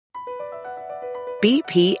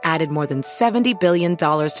BP added more than $70 billion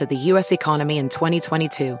to the U.S. economy in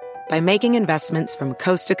 2022 by making investments from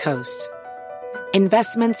coast to coast.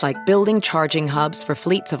 Investments like building charging hubs for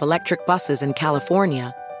fleets of electric buses in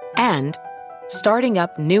California and starting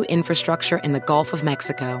up new infrastructure in the Gulf of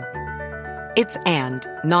Mexico. It's and,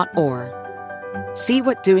 not or. See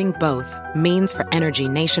what doing both means for energy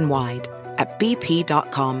nationwide at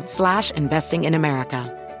bp.com/investing in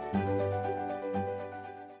America.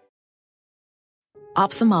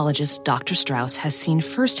 Ophthalmologist Dr. Strauss has seen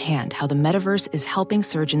firsthand how the metaverse is helping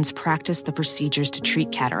surgeons practice the procedures to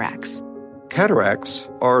treat cataracts. Cataracts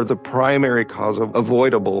are the primary cause of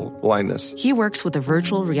avoidable blindness. He works with a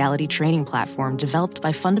virtual reality training platform developed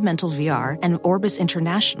by Fundamental VR and Orbis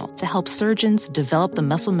International to help surgeons develop the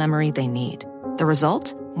muscle memory they need. The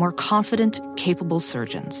result? More confident, capable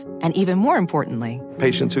surgeons. And even more importantly,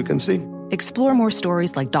 patients who can see. Explore more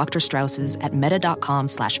stories like Dr. Strauss's at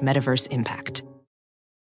meta.com/metaverse impact.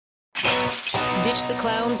 Ditch the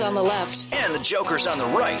clowns on the left and the jokers on the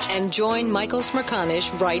right, and join Michael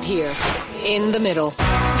Smerakanich right here in the middle.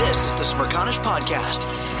 This is the Smerakanich Podcast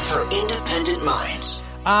for independent minds.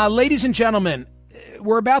 Ladies and gentlemen,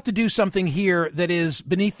 we're about to do something here that is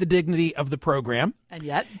beneath the dignity of the program. And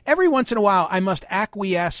yet, every once in a while, I must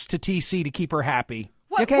acquiesce to TC to keep her happy.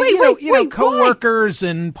 What? Okay, Wait, coworkers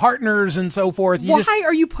and partners and so forth. Why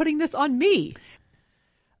are you putting this on me?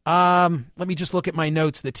 Let me just look at my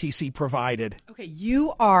notes that TC provided. Okay,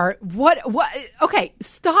 you are what? Okay,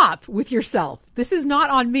 stop with yourself. This is not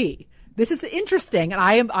on me. This is interesting, and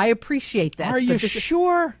I appreciate this. Are you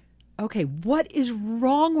sure? Okay, what is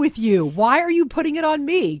wrong with you? Why are you putting it on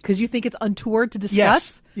me? Because you think it's untoward to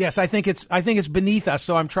discuss? Yes, I think it's beneath us.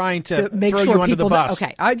 So I'm trying to make throw sure you under the bus.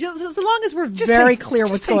 Okay, just as long as we're very clear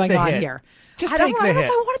what's going on here. Just take the hit. I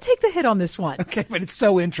want to take the hit on this one. Okay, but it's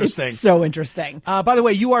so interesting. It's so interesting. By the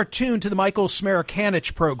way, you are tuned to the Michael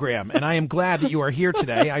Smerakanich program, and I am glad that you are here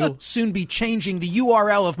today. I will soon be changing the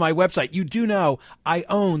URL of my website. You do know I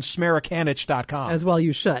own Smerakanich.com. As well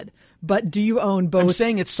you should. But do you own both? I'm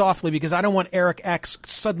saying it softly because I don't want Eric X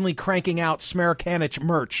suddenly cranking out Smerakanich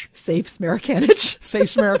merch. Save Smerakanich. Save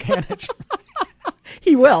Smerakanich.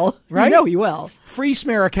 He will. Right? You know he will. Free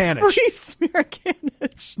Smerakanich. Free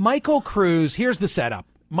Smerakanich. Michael Cruz, here's the setup.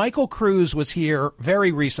 Michael Cruz was here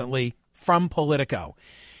very recently from Politico.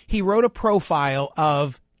 He wrote a profile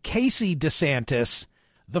of Casey DeSantis,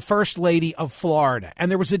 the First Lady of Florida. And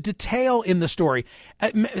there was a detail in the story.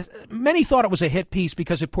 Many thought it was a hit piece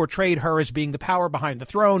because it portrayed her as being the power behind the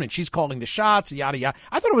throne and she's calling the shots, yada, yada.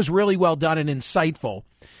 I thought it was really well done and insightful.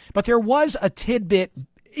 But there was a tidbit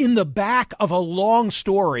in the back of a long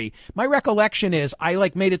story. My recollection is I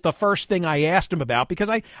made it the first thing I asked him about because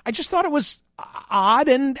I just thought it was odd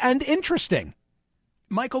and interesting.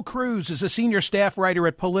 Michael Cruz is a senior staff writer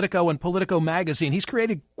at Politico and Politico magazine. He's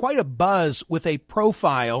created quite a buzz with a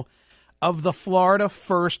profile of the Florida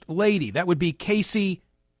First Lady. That would be Casey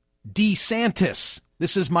DeSantis.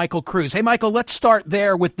 This is Michael Cruz. Hey, Michael, let's start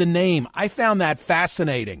there with the name. I found that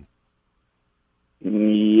fascinating.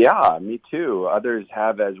 Yeah, me too. Others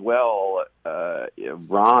have as well.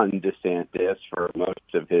 Ron DeSantis, for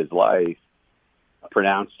most of his life,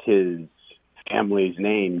 pronounced his family's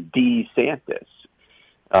name DE-Santis.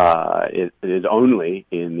 It is only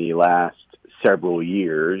in the last several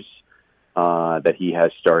years that he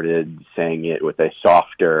has started saying it with a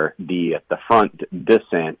softer D at the front,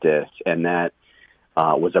 DeSantis, and that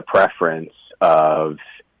was a preference of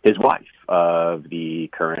his wife, of the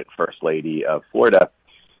current First Lady of Florida.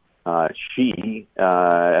 She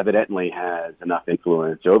evidently has enough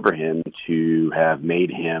influence over him to have made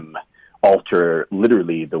him alter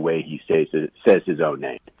literally the way he says his own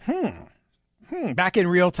name. Back in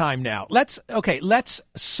real time now. Let's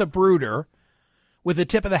Sabruder with a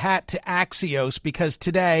tip of the hat to Axios, because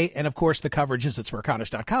today, and of course the coverage is at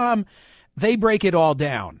Smerakanich.com, they break it all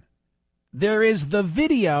down. There is the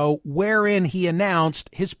video wherein he announced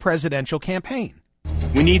his presidential campaign.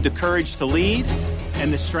 We need the courage to lead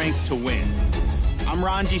and the strength to win. I'm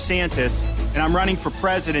Ron DeSantis, and I'm running for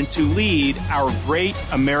president to lead our great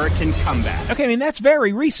American comeback. Okay, I mean, that's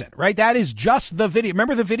very recent, right? That is just the video.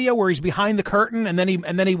 Remember the video where he's behind the curtain and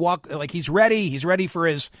then he walked like he's ready for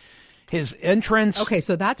his entrance. Okay,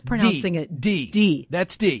 so that's pronouncing it D.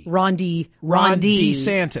 That's D. Ron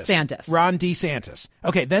DeSantis. Ron DeSantis.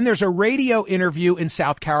 Okay, then there's a radio interview in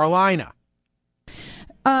South Carolina.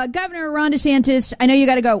 Governor Ron DeSantis, I know you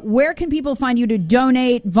got to go. Where can people find you to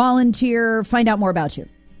donate, volunteer, find out more about you?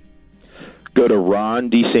 go to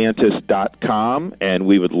rondesantis.com, and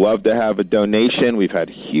we would love to have a donation. We've had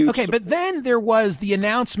huge... Okay, but then there was the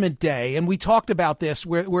announcement day, and we talked about this,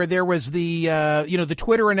 where there was the, the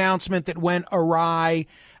Twitter announcement that went awry.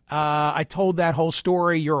 I told that whole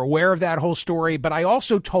story. You're aware of that whole story. But I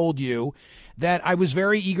also told you that I was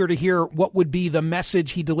very eager to hear what would be the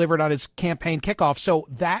message he delivered on his campaign kickoff. So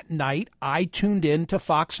that night, I tuned in to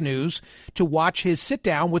Fox News to watch his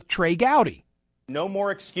sit-down with Trey Gowdy. No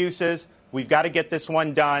more excuses. We've got to get this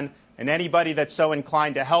one done. And anybody that's so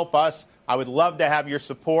inclined to help us, I would love to have your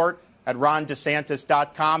support at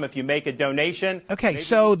rondesantis.com if you make a donation. Okay,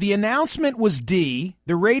 so the announcement was D,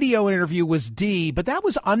 the radio interview was D, but that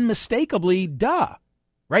was unmistakably duh.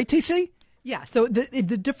 Right, TC? Yeah, so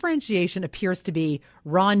the differentiation appears to be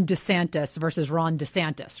Ron DeSantis versus Ron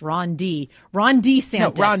DeSantis. Ron DeSantis.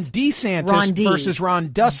 No, Ron DeSantis versus Ron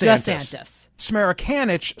DeSantis.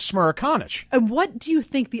 Smerakanich. And what do you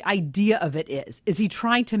think the idea of it is? Is he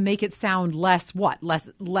trying to make it sound less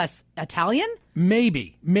Italian?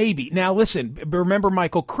 Maybe. Now, listen, remember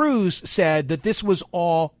Michael Cruz said that this was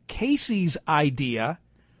all Casey's idea,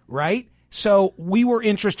 right? So we were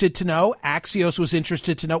interested to know, Axios was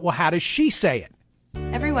interested to know, well, how does she say it?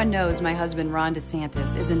 Everyone knows my husband, Ron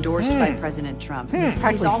DeSantis, is endorsed by President Trump.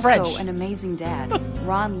 He's also French. An amazing dad.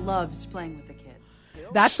 Ron loves playing with the kids.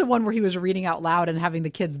 That's the one where he was reading out loud and having the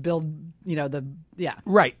kids build,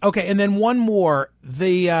 Right. Okay. And then one more,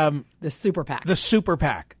 the super PAC. The super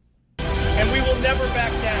PAC. And we will never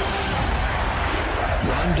back down.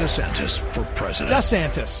 Ron DeSantis for president.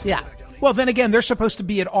 DeSantis. Yeah. Well, then again, they're supposed to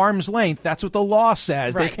be at arm's length. That's what the law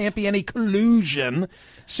says. Right. There can't be any collusion.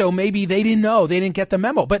 So maybe they didn't know. They didn't get the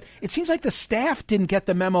memo. But it seems like the staff didn't get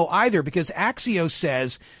the memo either, because Axios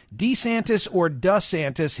says DeSantis or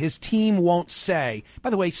DeSantis, his team won't say.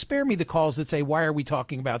 By the way, spare me the calls that say, why are we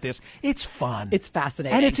talking about this? It's fun. It's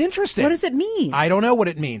fascinating. And it's interesting. What does it mean? I don't know what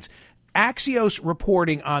it means. Axios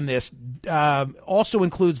reporting on this also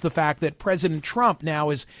includes the fact that President Trump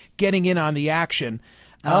now is getting in on the action.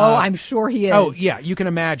 I'm sure he is. Oh, yeah, you can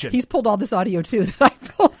imagine. He's pulled all this audio, too, that I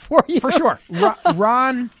pulled for you. For sure.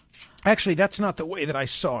 Ron, actually, that's not the way that I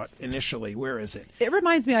saw it initially. Where is it? It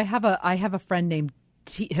reminds me, I have a friend named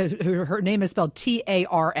her name is spelled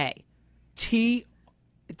Tara.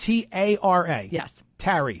 Tara. Yes.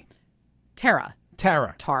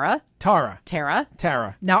 Tara.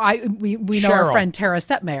 Now, we know our friend Tara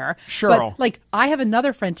Setmayer. Cheryl. But, I have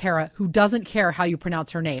another friend, Tara, who doesn't care how you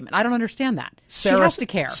pronounce her name. And I don't understand that. She has to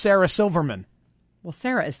care. Sarah Silverman. Well,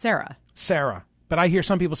 Sarah is Sarah. Sarah. But I hear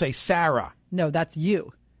some people say Sarah. No, that's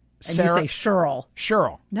you. And Sarah, you say Cheryl.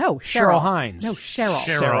 Cheryl. No, Cheryl. Hines. No, Cheryl.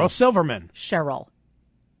 Sarah Silverman. Cheryl.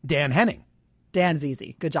 Dan Henning. Dan's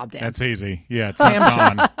easy. Good job, Dan. That's easy. Yeah, it's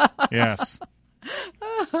Don. Yes.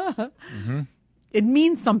 Mm-hmm. It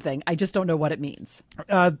means something. I just don't know what it means.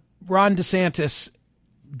 Ron DeSantis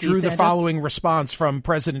drew the following response from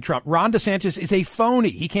President Trump. Ron DeSantis is a phony.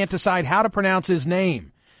 He can't decide how to pronounce his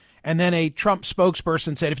name. And then a Trump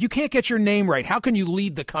spokesperson said, if you can't get your name right, how can you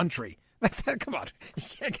lead the country? Come on. You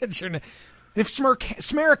can't get your name. If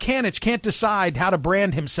Smerakanich can't decide how to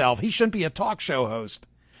brand himself, he shouldn't be a talk show host.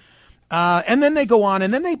 And then they go on,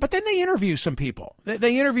 but then they interview some people.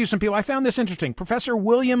 They interview some people. I found this interesting. Professor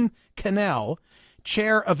William Cannell,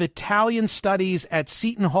 chair of Italian Studies at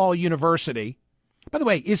Seton Hall University. By the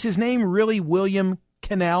way, is his name really William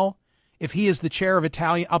Cannell? If he is the chair of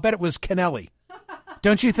Italian, I'll bet it was Cannelli.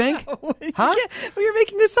 Don't you think? Huh? You're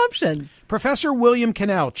making assumptions. Professor William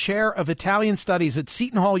Cannell, chair of Italian Studies at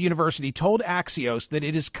Seton Hall University, told Axios that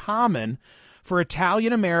it is common for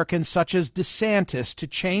Italian Americans such as DeSantis to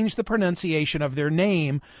change the pronunciation of their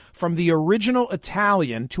name from the original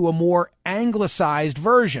Italian to a more anglicized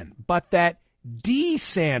version, but that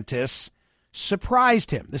DeSantis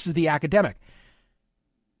surprised him. This is the academic.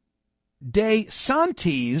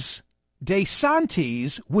 DeSantis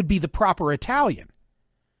would be the proper Italian.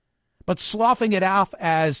 But sloughing it off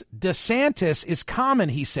as DeSantis is common,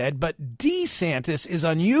 he said, but DeSantis is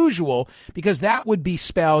unusual because that would be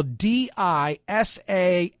spelled DISANTIS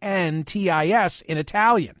in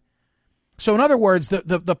Italian. So in other words,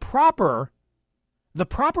 the proper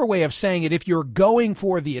way of saying it, if you're going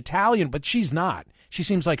for the Italian, but she's not. She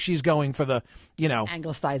seems like she's going for the,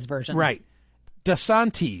 anglicized version. Right.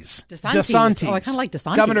 DeSantis. DeSantis. Oh, I kind of like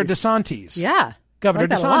DeSantis. Governor DeSantis. Yeah. Governor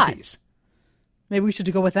DeSantis. Maybe we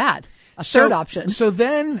should go with that. Third option. So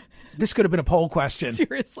then, this could have been a poll question.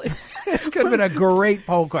 Seriously. This could have been a great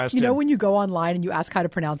poll question. You know when you go online and you ask how to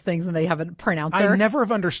pronounce things and they have a pronouncer? I never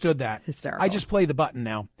have understood that. Hysterical. I just play the button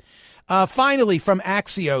now. Finally, from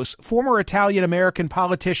Axios, former Italian-American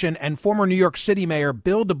politician and former New York City Mayor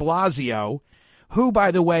Bill de Blasio, who,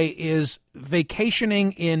 by the way, is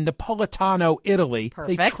vacationing in Napolitano, Italy.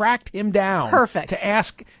 Perfect. They tracked him down to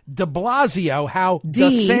ask de Blasio how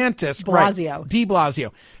DeSantis, de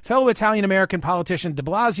Blasio, fellow Italian-American politician de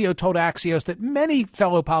Blasio told Axios that many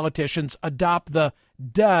fellow politicians adopt the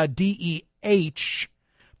DEH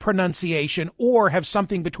pronunciation or have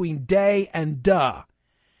something between day and duh.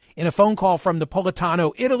 In a phone call from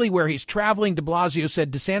Napolitano, Italy, where he's traveling, de Blasio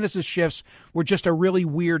said DeSantis' shifts were just a really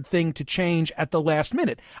weird thing to change at the last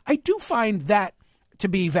minute. I do find that to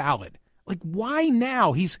be valid. Like, why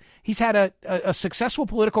now? He's had a successful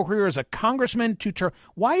political career as a congressman.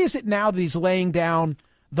 Why is it now that he's laying down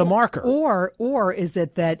the marker? Or is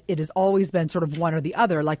it that it has always been sort of one or the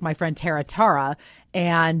other, like my friend Tara,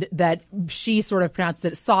 and that she sort of pronounced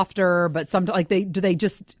it softer, but sometimes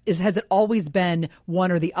has it always been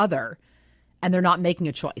one or the other, and they're not making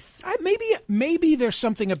a choice? Maybe there's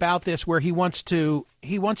something about this where he wants to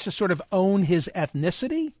sort of own his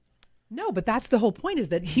ethnicity. No, but that's the whole point, is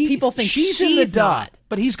that people think she's in the duh, not.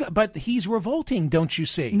 But he's revolting, don't you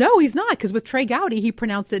see? No, he's not, because with Trey Gowdy, he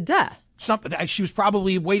pronounced it duh. She was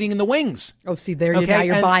probably waiting in the wings. Oh, see, now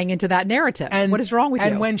you're buying into that narrative. And what is wrong with you?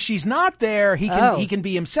 And when she's not there, he can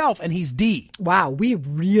be himself, and he's D. Wow, we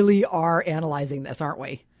really are analyzing this, aren't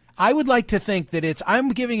we? I would like to think that I'm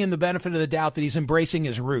giving him the benefit of the doubt that he's embracing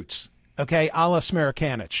his roots, okay, a la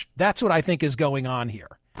Smerakanich. That's what I think is going on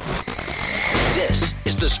here. This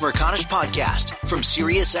is the Smerakanich Podcast from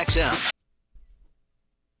SiriusXM.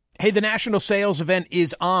 Hey, the national sales event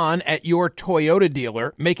is on at your Toyota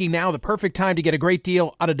dealer, making now the perfect time to get a great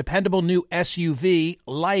deal on a dependable new SUV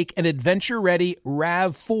like an adventure-ready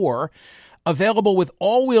RAV4. Available with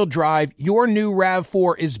all-wheel drive, your new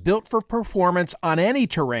RAV4 is built for performance on any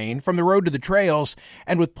terrain, from the road to the trails,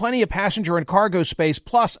 and with plenty of passenger and cargo space,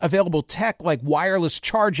 plus available tech like wireless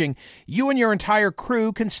charging, you and your entire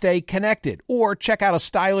crew can stay connected. Or check out a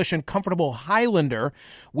stylish and comfortable Highlander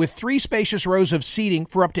with 3 spacious rows of seating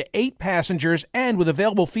for up to 8 passengers, and with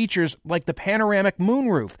available features like the panoramic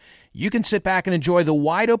moonroof. You can sit back and enjoy the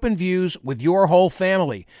wide-open views with your whole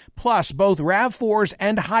family. Plus, both RAV4s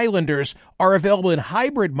and Highlanders are available in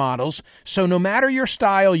hybrid models, so no matter your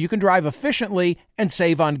style, you can drive efficiently and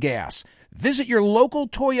save on gas. Visit your local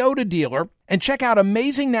Toyota dealer and check out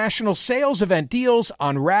amazing national sales event deals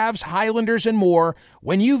on RAVs, Highlanders, and more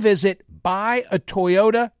when you visit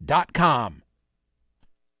buyatoyota.com.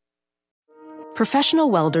 Professional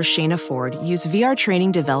welder Shayna Ford used VR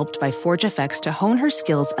training developed by ForgeFX to hone her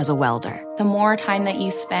skills as a welder. The more time that you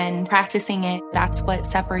spend practicing it, that's what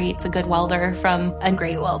separates a good welder from a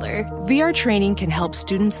great welder. VR training can help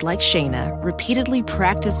students like Shayna repeatedly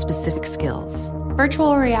practice specific skills.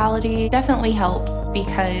 Virtual reality definitely helps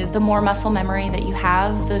because the more muscle memory that you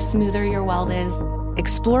have, the smoother your weld is.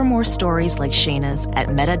 Explore more stories like Shayna's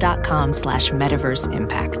at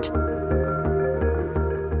meta.com/metaverseimpact.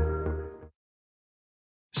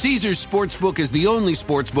 Caesars Sportsbook is the only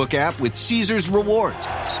sportsbook app with Caesars Rewards.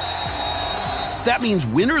 That means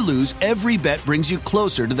win or lose, every bet brings you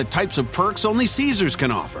closer to the types of perks only Caesars can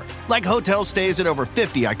offer, like hotel stays at over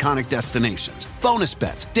 50 iconic destinations, bonus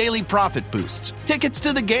bets, daily profit boosts, tickets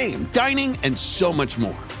to the game, dining, and so much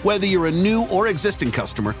more. Whether you're a new or existing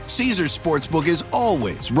customer, Caesars Sportsbook is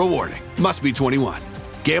always rewarding. Must be 21.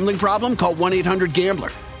 Gambling problem? Call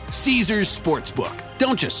 1-800-GAMBLER. Caesars Sportsbook.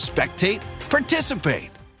 Don't just spectate, participate.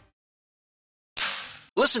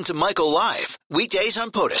 Listen to Michael live weekdays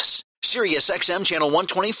on POTUS, SiriusXM Channel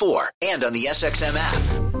 124, and on the SXM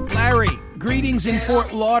app. Larry, greetings in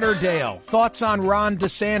Fort Lauderdale. Thoughts on Ron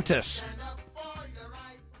DeSantis?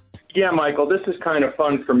 Yeah, Michael, this is kind of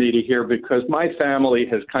fun for me to hear because my family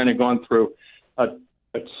has kind of gone through a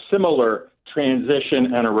similar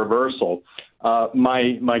transition and a reversal.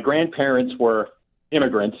 My grandparents were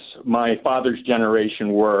immigrants. My father's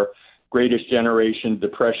generation were Greatest Generation,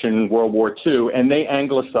 Depression, World War II, and they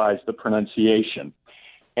anglicized the pronunciation.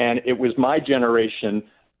 And it was my generation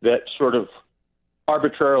that sort of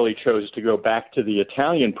arbitrarily chose to go back to the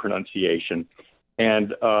Italian pronunciation.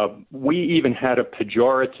 And we even had a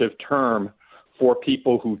pejorative term for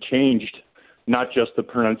people who changed not just the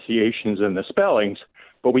pronunciations and the spellings,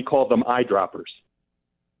 but we called them eyedroppers.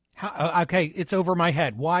 Okay, it's over my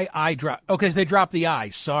head. Why eye drop? Oh, because they dropped the I.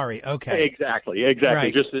 Sorry. Okay. Exactly.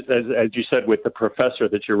 Right. Just as you said with the professor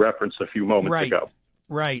that you referenced a few moments ago.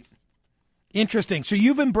 Right. Interesting. So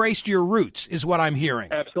you've embraced your roots, is what I'm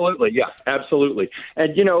hearing. Absolutely. Yeah, absolutely.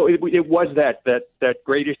 And, you know, it was that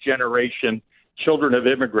greatest generation, children of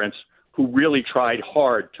immigrants, who really tried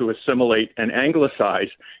hard to assimilate and anglicize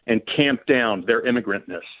and tamp down their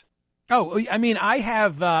immigrantness. Oh, I mean,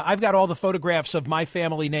 I've got all the photographs of my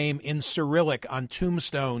family name in Cyrillic on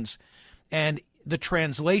tombstones, and the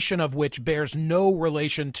translation of which bears no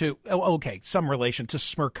relation to, some relation to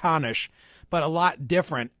Smerakanich, but a lot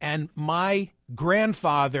different. And my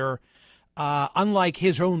grandfather, unlike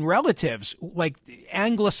his own relatives,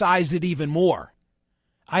 anglicized it even more.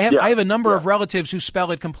 I have a number of relatives who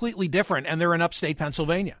spell it completely different, and they're in upstate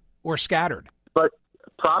Pennsylvania or scattered. But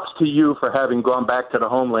props to you for having gone back to the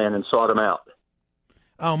homeland and sought him out.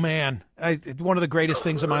 Oh man, one of the greatest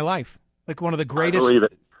things of my life. One of the greatest. I believe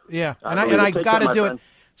it. Yeah, and I've got to do it.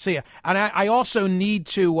 See ya. And I also need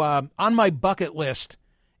to, on my bucket list,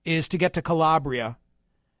 is to get to Calabria,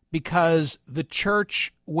 because the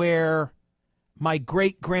church where my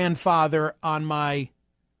great-grandfather on my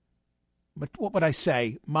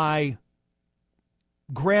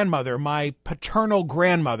grandmother, my paternal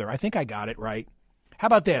grandmother, I think I got it right. How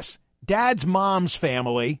about this? Dad's mom's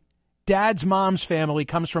family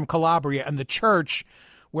comes from Calabria, and the church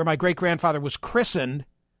where my great-grandfather was christened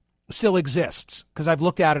still exists, because I've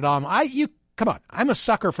looked at it on. Come on, I'm a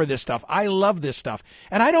sucker for this stuff. I love this stuff.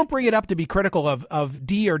 And I don't bring it up to be critical of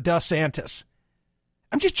DEH-Santis.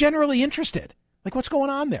 I'm just generally interested. What's going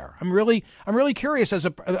on there? I'm really curious as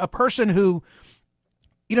a person who,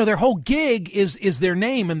 their whole gig is their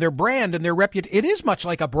name and their brand and their reputation. It is much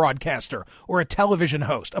like a broadcaster or a television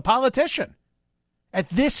host, a politician. At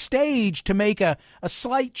this stage, to make a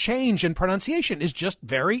slight change in pronunciation is just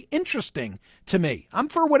very interesting to me. I'm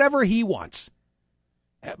for whatever he wants.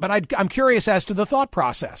 But I'm curious as to the thought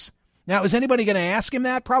process. Now, is anybody going to ask him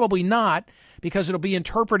that? Probably not, because it'll be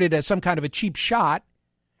interpreted as some kind of a cheap shot,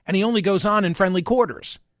 and he only goes on in friendly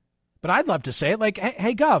quarters. But I'd love to say it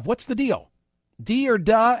hey, Gov, what's the deal? D or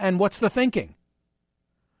duh, and what's the thinking?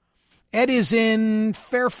 Ed is in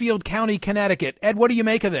Fairfield County, Connecticut. Ed, what do you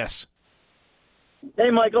make of this?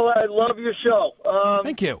 Hey, Michael, I love your show.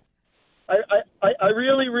 Thank you. I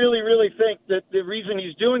really, really, really think that the reason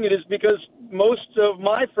he's doing it is because most of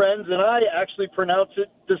my friends and I actually pronounce it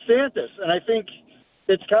DeSantis. And I think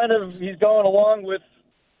it's he's going along with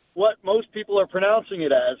what most people are pronouncing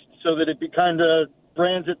it as, so that it kind of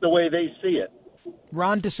brands it the way they see it.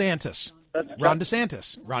 Ron DeSantis. Ron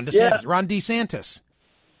DeSantis. Yeah. Ron DeSantis.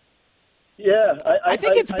 Yeah, I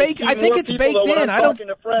think it's baked. I think it's baked in. I don't. Talking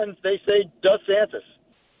to friends, they say DeSantis.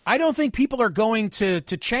 I don't think people are going to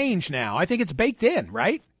change now. I think it's baked in,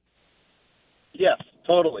 right? Yes,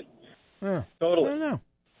 totally. Totally. I don't know.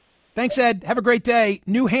 Thanks, Ed. Have a great day.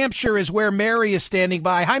 New Hampshire is where Mary is standing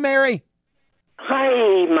by. Hi, Mary.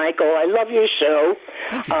 Hi, Michael. I love your show.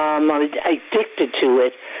 Thank you. I'm addicted to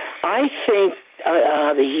it. I think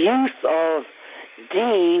the use of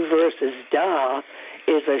D versus Da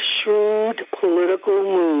is a shrewd political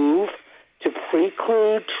move to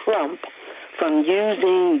preclude Trump from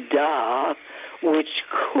using Da, which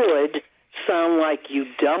could sound like you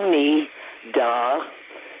dummy Da.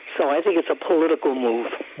 So I think it's a political move.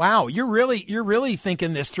 Wow, you're really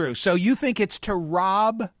thinking this through. So you think it's to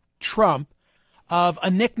rob Trump of a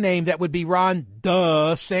nickname that would be Ron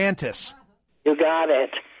DeSantis? You got it.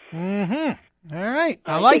 Mm-hmm. All right,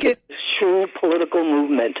 I like it. It's a shrewd political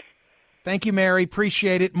movement. Thank you, Mary.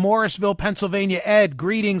 Appreciate it. Morrisville, Pennsylvania. Ed,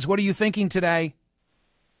 greetings. What are you thinking today?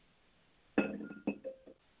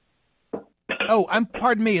 Oh,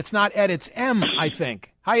 pardon me. It's not Ed. It's M, I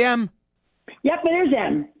think. Hi, M. Yep, it is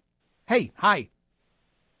M. Hey, hi.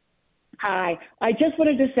 Hi. I just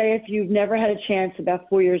wanted to say, if you've never had a chance, about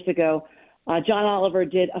 4 years ago, John Oliver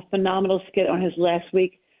did a phenomenal skit on his last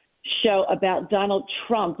week show about Donald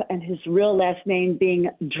Trump and his real last name being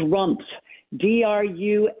Drumf,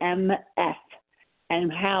 D-R-U-M-F,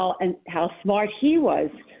 and how smart he was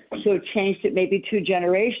to have changed it maybe 2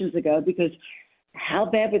 generations ago, because how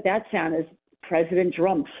bad would that sound as President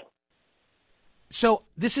Drumf? So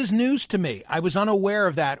this is news to me. I was unaware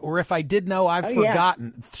of that, or if I did know, I've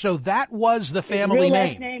forgotten. Yeah. So that was the family real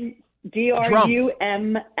name. Last name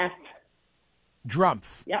D-R-U-M-F.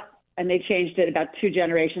 Drumf. Yep, and they changed it about 2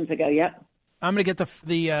 generations ago. Yep. I'm going to get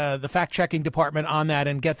the fact checking department on that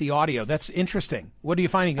and get the audio. That's interesting. What are you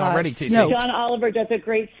finding already, TC? John Oliver does a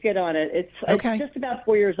great skit on it. It's just about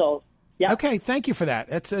 4 years old. Yep. Okay, thank you for that.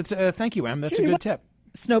 Thank you, Em. That's a good tip.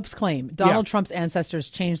 Snopes claim Donald Trump's ancestors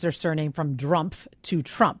changed their surname from Drumf to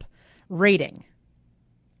Trump. Rating.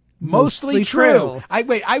 Mostly true. I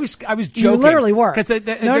was joking. You literally were. Because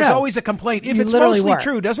there's always a complaint. If it's mostly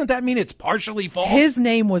true, doesn't that mean it's partially false? His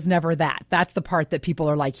name was never that. That's the part that people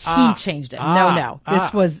are like, he changed it. No.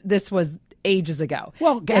 This was ages ago.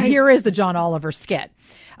 Well, and here is the John Oliver skit.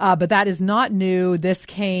 But that is not new. This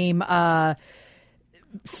came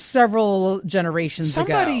several generations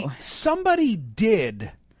ago. Somebody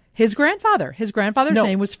did. His grandfather's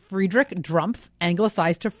name was Friedrich Drumf,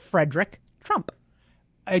 anglicized to Frederick Trump.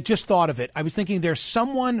 I just thought of it. I was thinking there's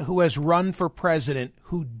someone who has run for president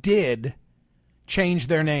who did change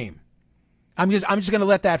their name. I'm just going to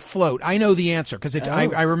let that float. I know the answer because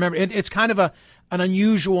I remember it's kind of an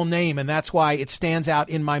unusual name, and that's why it stands out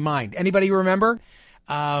in my mind. Anybody remember?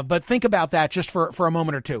 But think about that just for a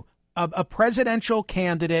moment or two. A presidential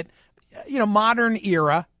candidate, modern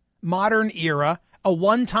era, a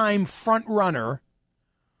one-time front runner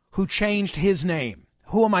who changed his name.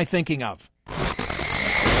 Who am I thinking of?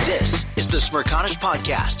 This is the Smerakanich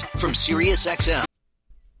Podcast from SiriusXM.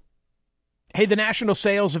 Hey, the national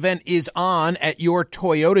sales event is on at your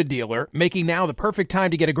Toyota dealer, making now the perfect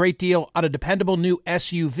time to get a great deal on a dependable new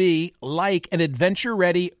SUV like an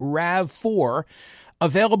adventure-ready RAV4.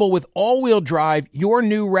 Available with all-wheel drive, your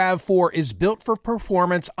new RAV4 is built for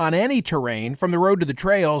performance on any terrain, from the road to the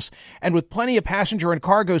trails, and with plenty of passenger and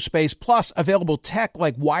cargo space, plus available tech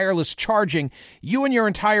like wireless charging, you and your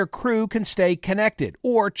entire crew can stay connected.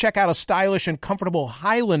 Or check out a stylish and comfortable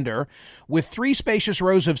Highlander with 3 spacious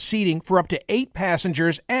rows of seating for up to 8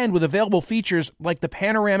 passengers and with available features like the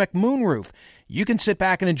panoramic moonroof. You can sit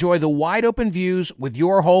back and enjoy the wide-open views with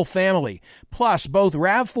your whole family. Plus, both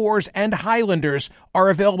RAV4s and Highlanders are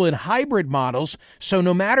available in hybrid models, so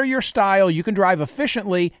no matter your style, you can drive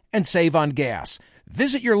efficiently and save on gas.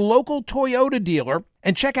 Visit your local Toyota dealer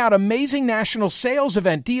and check out amazing national sales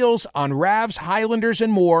event deals on RAVs, Highlanders,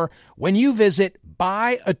 and more when you visit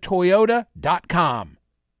buyatoyota.com.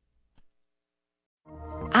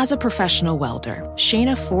 As a professional welder,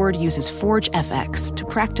 Shayna Ford uses Forge FX to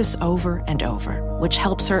practice over and over, which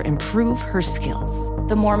helps her improve her skills.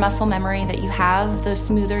 The more muscle memory that you have, the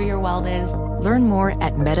smoother your weld is. Learn more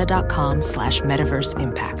at meta.com/metaverse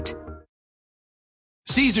impact.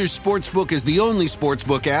 Caesars Sportsbook is the only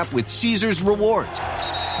sportsbook app with Caesars Rewards.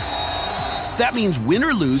 That means win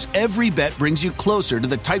or lose, every bet brings you closer to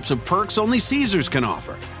the types of perks only Caesars can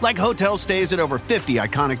offer, like hotel stays at over 50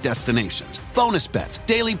 iconic destinations, bonus bets,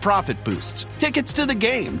 daily profit boosts, tickets to the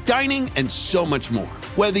game, dining, and so much more.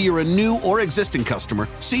 Whether you're a new or existing customer,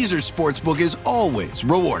 Caesars Sportsbook is always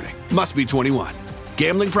rewarding. Must be 21.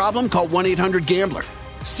 Gambling problem? Call 1-800-GAMBLER.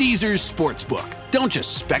 Caesars Sportsbook. Don't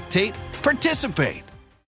just spectate, participate.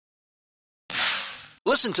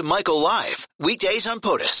 Listen to Michael live weekdays on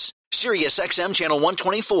POTUS, SiriusXM Channel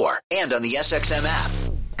 124, and on the SXM app.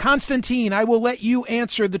 Constantine, I will let you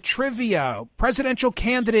answer the trivia. Presidential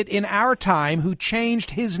candidate in our time who changed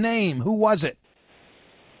his name. Who was it?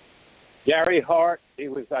 Gary Hart. He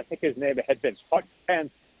was, I think his name had been Hart Pence.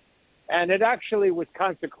 And it actually was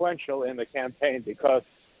consequential in the campaign because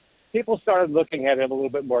people started looking at him a little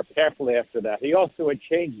bit more carefully after that. He also had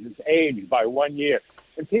changed his age by 1 year.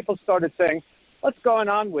 And people started saying, what's going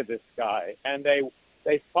on with this guy? And they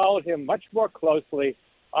followed him much more closely.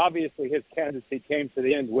 Obviously, his candidacy came to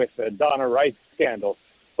the end with the Donna Rice scandal.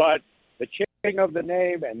 But the changing of the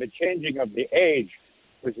name and the changing of the age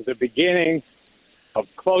was the beginning of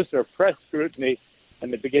closer press scrutiny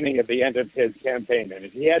and the beginning of the end of his campaign.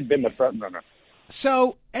 And he had been the front runner.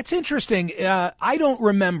 So it's interesting. I don't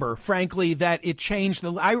remember, frankly, that it changed.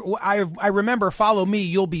 I remember Follow Me,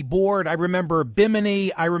 You'll Be Bored. I remember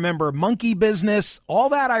Bimini. I remember Monkey Business. All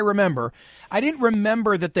that I remember. I didn't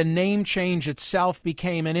remember that the name change itself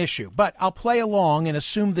became an issue. But I'll play along and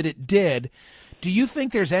assume that it did. Do you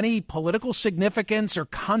think there's any political significance or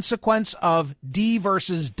consequence of D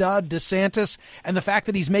versus DeSantis and the fact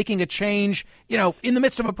that he's making a change, in the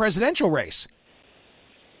midst of a presidential race?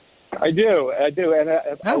 I do. And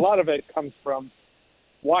a lot of it comes from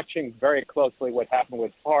watching very closely what happened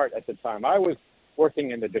with Hart at the time. I was working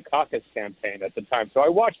in the Dukakis campaign at the time, so I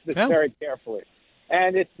watched this very carefully.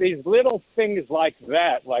 And it's these little things like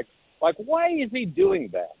that, like why is he doing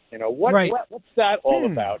that? What's that all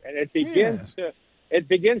about? And it begins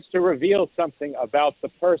to reveal something about the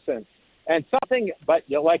person and something, but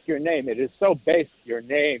like your name, it is so based, your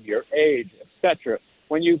name, your age, etc.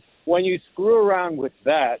 When you screw around with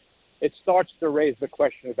that, it starts to raise the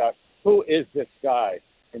question about who is this guy?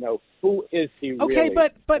 Who is he really? Okay,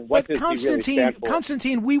 but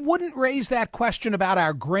Constantine, we wouldn't raise that question about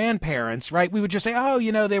our grandparents, right? We would just say,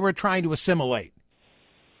 they were trying to assimilate.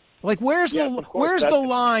 Like, where's the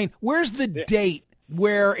line? Where's the date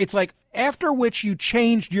where it's like after which you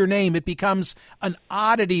changed your name, it becomes an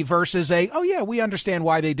oddity versus we understand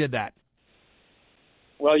why they did that.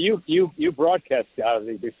 Well, you broadcast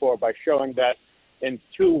oddity before by showing that in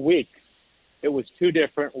 2 weeks it was 2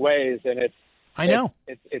 different ways, and it's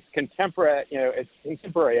contemporary. It's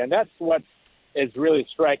contemporary, and that's what is really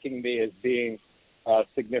striking me as being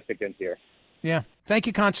significant here. Yeah. Thank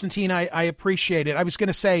you, Constantine. I appreciate it. I was going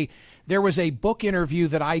to say there was a book interview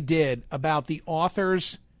that I did about the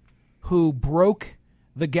authors who broke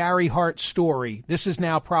the Gary Hart story. This is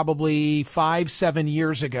now probably 5-7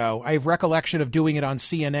 years ago. I have recollection of doing it on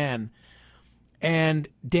CNN. And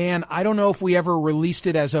Dan, I don't know if we ever released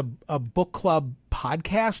it as a book club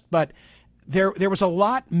podcast, but there was a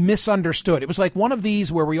lot misunderstood. It was like one of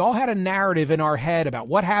these where we all had a narrative in our head about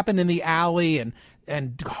what happened in the alley, and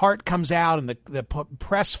Hart comes out and the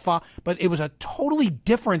press, but it was a totally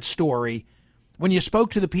different story when you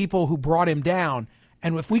spoke to the people who brought him down.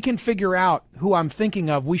 And if we can figure out who I'm thinking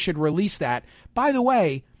of, we should release that. By the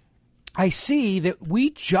way, I see that we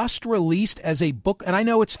just released as a book, and I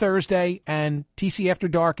know it's Thursday, and TC After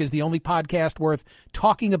Dark is the only podcast worth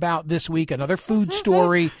talking about this week. Another food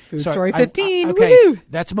story. Food story 15. Okay, Woo-hoo.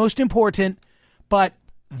 That's most important. But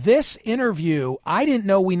this interview, I didn't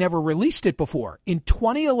know we never released it before. In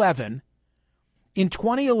 2011,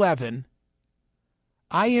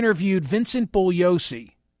 I interviewed Vincent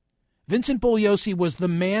Bugliosi. Vincent Bugliosi was the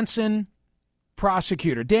Manson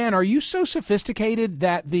prosecutor. Dan, are you so sophisticated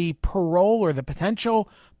that the parole or the potential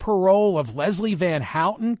parole of Leslie Van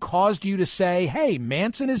Houten caused you to say, hey,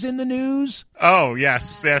 Manson is in the news? Oh,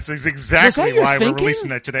 yes. That's exactly why we're releasing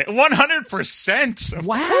that today. 100%.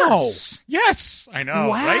 Wow. Course. Yes, I know.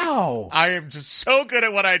 Wow. Right? I am just so good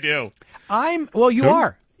at what I do. You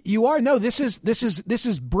are. You are. No, this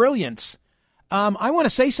is brilliance. I want to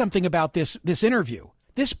say something about this interview.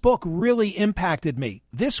 This book really impacted me.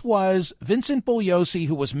 This was Vincent Bugliosi,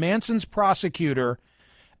 who was Manson's prosecutor.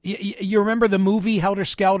 You remember the movie Helter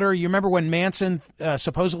Skelter? You remember when Manson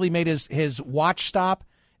supposedly made his watch stop?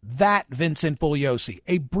 That Vincent Bugliosi,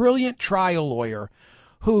 a brilliant trial lawyer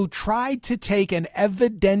who tried to take an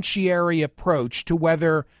evidentiary approach to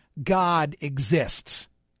whether God exists.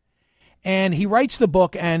 And he writes the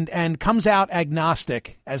book and comes out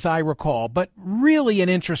agnostic, as I recall, but really an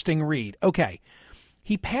interesting read. Okay.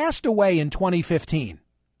 He passed away in 2015.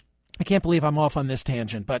 I can't believe I'm off on this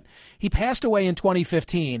tangent, but he passed away in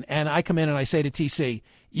 2015, and I come in and I say to TC,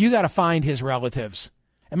 you got to find his relatives.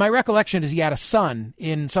 And my recollection is he had a son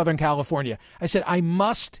in Southern California. I said, I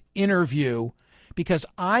must interview because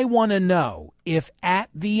I want to know if at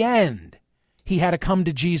the end he had a come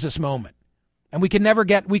to Jesus moment. And we could never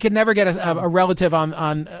get a relative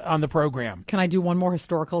on the program. Can I do one more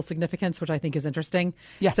historical significance, which I think is interesting?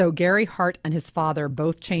 Yeah. So Gary Hart and his father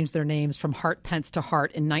both changed their names from Hart Pence to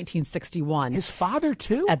Hart in 1961. His father,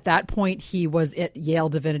 too? At that point, he was at Yale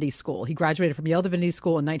Divinity School. He graduated from Yale Divinity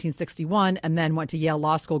School in 1961 and then went to Yale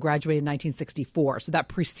Law School, graduated in 1964. So that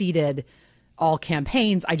preceded all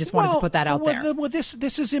campaigns. I just wanted to put that out there. Well, this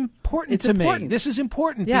is important to me. This is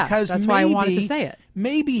important because that's why I wanted to say it.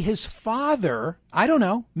 Maybe his father, I don't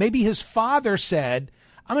know, maybe his father said,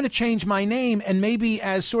 I'm going to change my name, and maybe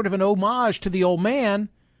as sort of an homage to the old man,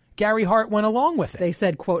 Gary Hart went along with it. They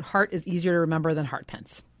said, quote, Hart is easier to remember than Hart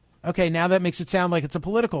Pence. Okay, now that makes it sound like it's a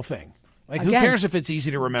political thing. Like, who cares if it's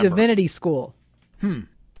easy to remember? Divinity School.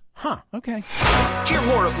 Okay. Hear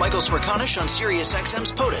more of Michael Smerakanich on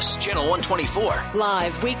SiriusXM's POTUS, Channel 124.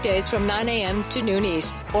 Live weekdays from 9 a.m. to noon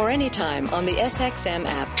East or anytime on the SXM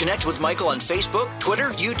app. Connect with Michael on Facebook,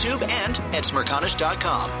 Twitter, YouTube, and at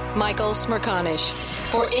Smerakanich.com. Michael Smerakanich,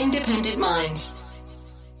 for independent minds.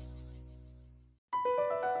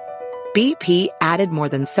 BP added more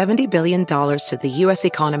than $70 billion to the U.S.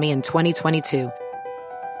 economy in 2022.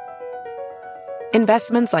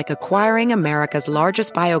 Investments like acquiring America's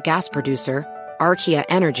largest biogas producer, Archaea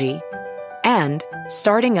Energy, and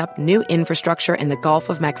starting up new infrastructure in the Gulf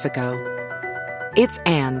of Mexico. It's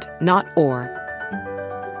and, not or.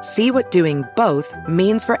 See what doing both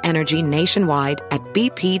means for energy nationwide at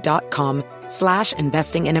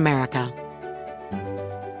bp.com/investing in America.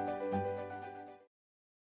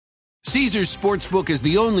 Caesars Sportsbook is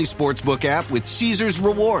the only sportsbook app with Caesars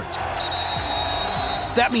Rewards.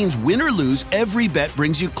 That means win or lose, every bet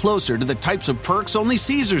brings you closer to the types of perks only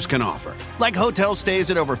Caesars can offer. Like hotel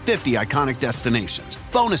stays at over 50 iconic destinations,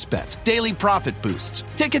 bonus bets, daily profit boosts,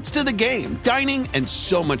 tickets to the game, dining, and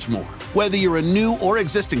so much more. Whether you're a new or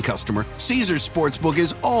existing customer, Caesars Sportsbook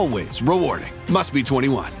is always rewarding. Must be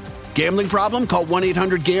 21. Gambling problem? Call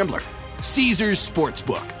 1-800-GAMBLER. Caesars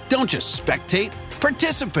Sportsbook. Don't just spectate,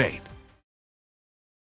 participate.